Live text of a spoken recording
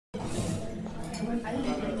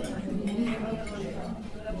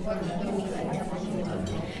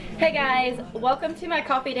Hey guys, welcome to my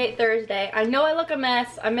coffee date Thursday. I know I look a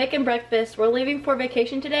mess. I'm making breakfast. We're leaving for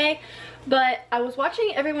vacation today, but I was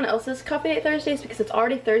watching everyone else's coffee date Thursdays because it's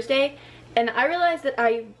already Thursday, and I realized that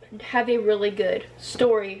I have a really good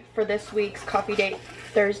story for this week's coffee date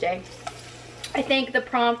Thursday. I think the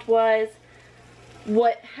prompt was,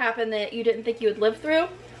 what happened that you didn't think you would live through?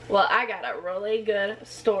 Well, I got a really good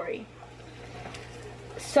story.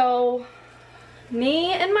 So,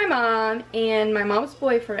 me and my mom's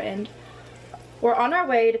boyfriend were on our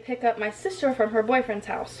way to pick up my sister from her boyfriend's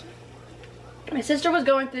house. My sister was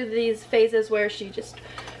going through these phases where she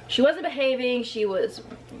wasn't behaving, she was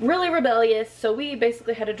really rebellious, so we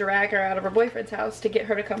basically had to drag her out of her boyfriend's house to get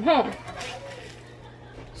her to come home.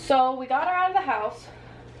 So we got her out of the house,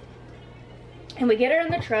 and we get her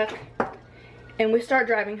in the truck, and we start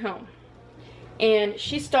driving home. And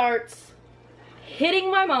she starts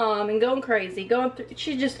hitting my mom and going crazy,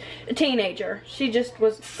 she's just a teenager. She just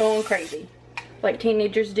was going crazy, like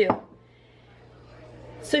teenagers do.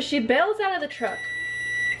 So she bails out of the truck.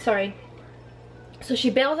 So she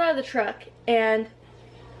bails out of the truck, and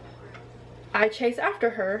I chase after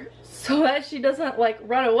her so that she doesn't like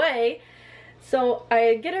run away. So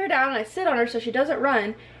I get her down and I sit on her so she doesn't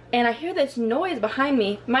run, and I hear this noise behind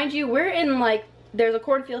me. Mind you, we're in like, there's a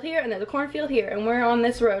cornfield here and there's a cornfield here, and we're on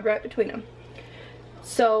this road right between them.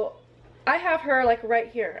 So I have her like right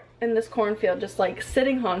here in this cornfield, just like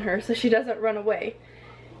sitting on her so she doesn't run away.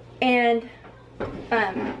 And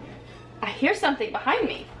I hear something behind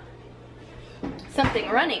me. Something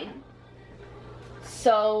running.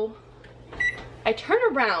 So I turn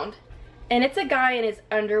around, and it's a guy in his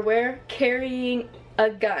underwear carrying a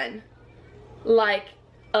gun. Like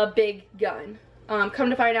a big gun. Come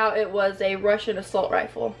to find out, it was a Russian assault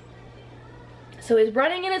rifle. So he's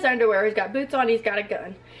running in his underwear, he's got boots on, he's got a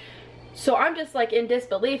gun. So I'm just like in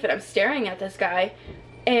disbelief, and I'm staring at this guy,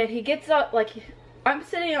 and he gets up, like, I'm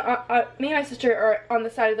sitting, me and my sister are on the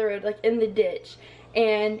side of the road, like in the ditch,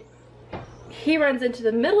 and he runs into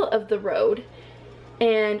the middle of the road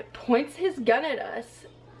and points his gun at us,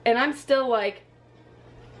 and I'm still like,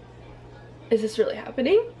 is this really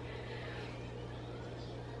happening?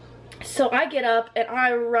 So I get up and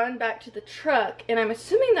I run back to the truck, and I'm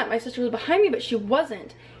assuming that my sister was behind me, but she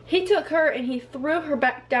wasn't. He took her and he threw her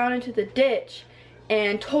back down into the ditch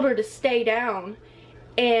and told her to stay down.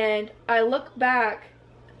 And I look back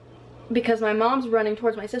because my mom's running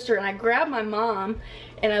towards my sister, and I grab my mom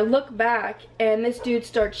and I look back, and this dude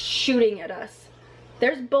starts shooting at us.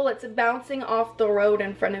 There's bullets bouncing off the road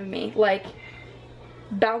in front of me, like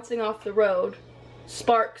bouncing off the road,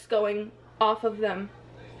 sparks going off of them.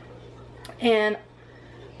 And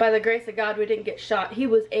by the grace of God, we didn't get shot. He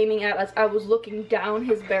was aiming at us. I was looking down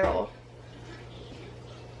his barrel.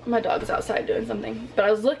 My dog's outside doing something, but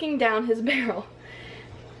I was looking down his barrel.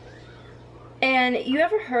 And you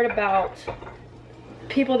ever heard about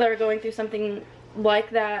people that are going through something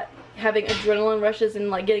like that, having adrenaline rushes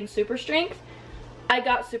and like getting super strength? I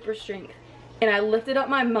got super strength, and I lifted up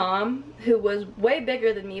my mom, who was way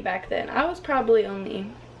bigger than me back then. I was probably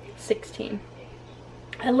only 16.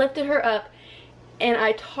 I lifted her up, and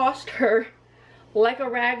I tossed her like a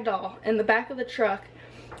rag doll in the back of the truck,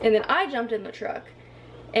 and then I jumped in the truck,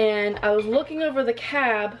 and I was looking over the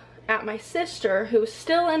cab at my sister, who was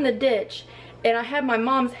still in the ditch, and I had my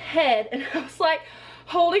mom's head, and I was like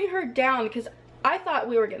holding her down because I thought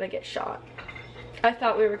we were gonna get shot. I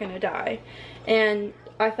thought we were gonna die, and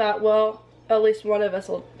I thought, well, at least one of us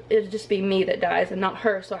it'll just be me that dies and not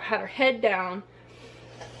her. So I had her head down,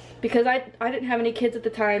 because I didn't have any kids at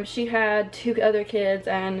the time. She had 2 other kids,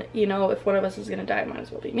 and you know, if one of us was gonna die, it might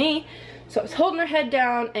as well be me. So I was holding her head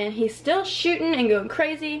down, and he's still shooting and going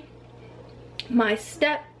crazy. My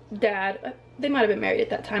stepdad, they might have been married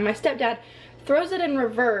at that time, my stepdad throws it in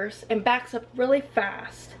reverse and backs up really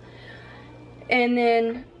fast. And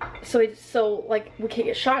then, so like we can't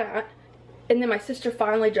get shot at. And then my sister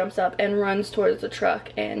finally jumps up and runs towards the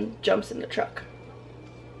truck and jumps in the truck.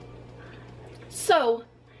 So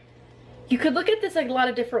you could look at this like a lot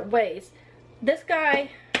of different ways. This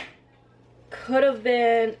guy could have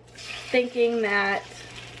been thinking that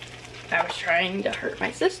I was trying to hurt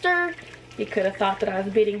my sister. He could have thought that I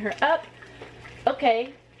was beating her up.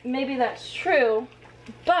 Okay, maybe that's true,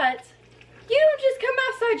 but you don't just come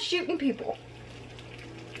outside shooting people.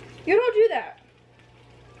 You don't do that.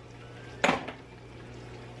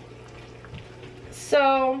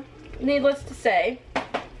 So, needless to say,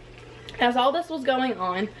 as all this was going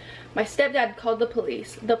on, my stepdad called the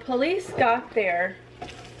police. The police got there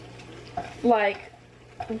like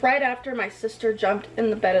right after my sister jumped in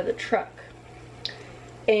the bed of the truck.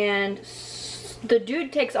 and the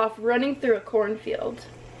dude takes off running through a cornfield.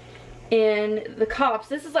 And the cops,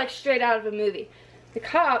 this is like straight out of a movie, the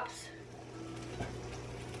cops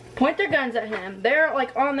point their guns at him. They're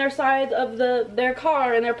like on their side of their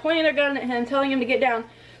car, and they're pointing their gun at him, telling him to get down.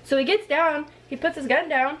 So he gets down, he puts his gun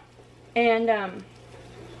down, and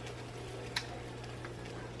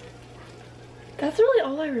that's really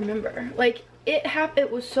all I remember. Like,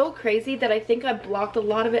 it was so crazy that I think I blocked a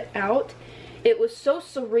lot of it out. It was so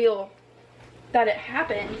surreal that it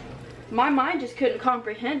happened. My mind just couldn't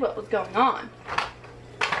comprehend what was going on.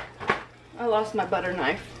 I lost my butter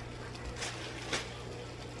knife.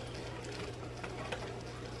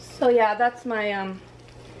 So yeah, that's my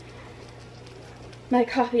my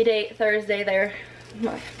coffee date Thursday there.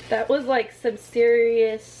 That was like some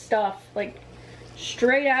serious stuff, like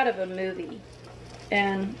straight out of a movie.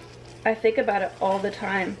 And I think about it all the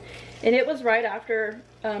time. And it was right after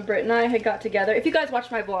Britt and I had got together. If you guys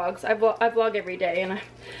watch my vlogs, I vlog every day, and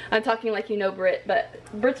I'm talking like you know Britt, but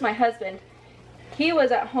Britt's my husband. He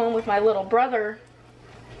was at home with my little brother,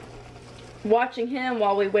 watching him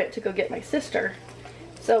while we went to go get my sister.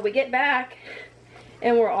 So we get back,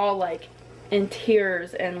 and we're all like in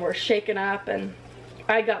tears, and we're shaken up, and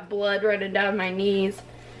I got blood running down my knees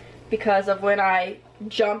because of when I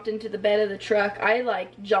jumped into the bed of the truck. I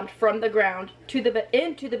like jumped from the ground to the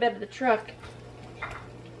into the bed of the truck.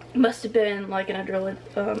 Must have been like an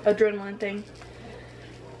adrenaline thing.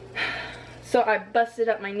 So I busted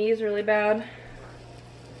up my knees really bad,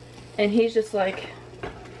 and he's just like,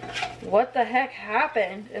 what the heck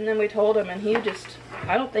happened? And then we told him, and he just,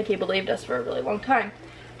 I don't think he believed us for a really long time,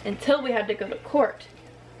 until we had to go to court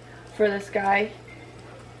for this guy.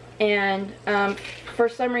 And for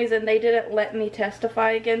some reason they didn't let me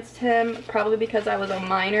testify against him, probably because I was a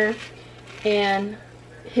minor, and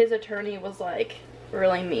his attorney was like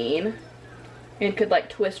really mean and could like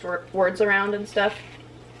twist words around and stuff.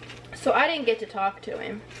 So I didn't get to talk to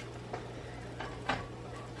him,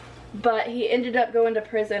 but he ended up going to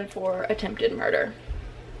prison for attempted murder.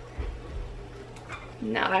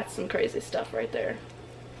 Now that's some crazy stuff right there.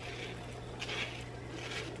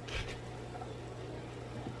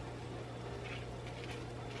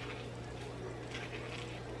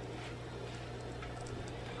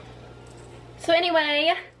 So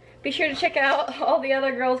anyway, be sure to check out all the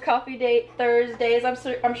other girls' coffee date Thursdays.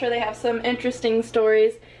 I'm sure they have some interesting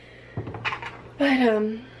stories.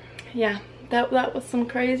 But yeah, that was some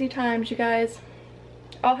crazy times, you guys.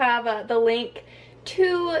 I'll have the link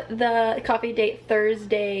to the coffee date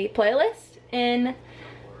Thursday playlist in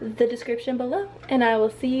the description below, and I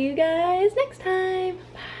will see you guys next time.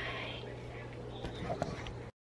 Bye.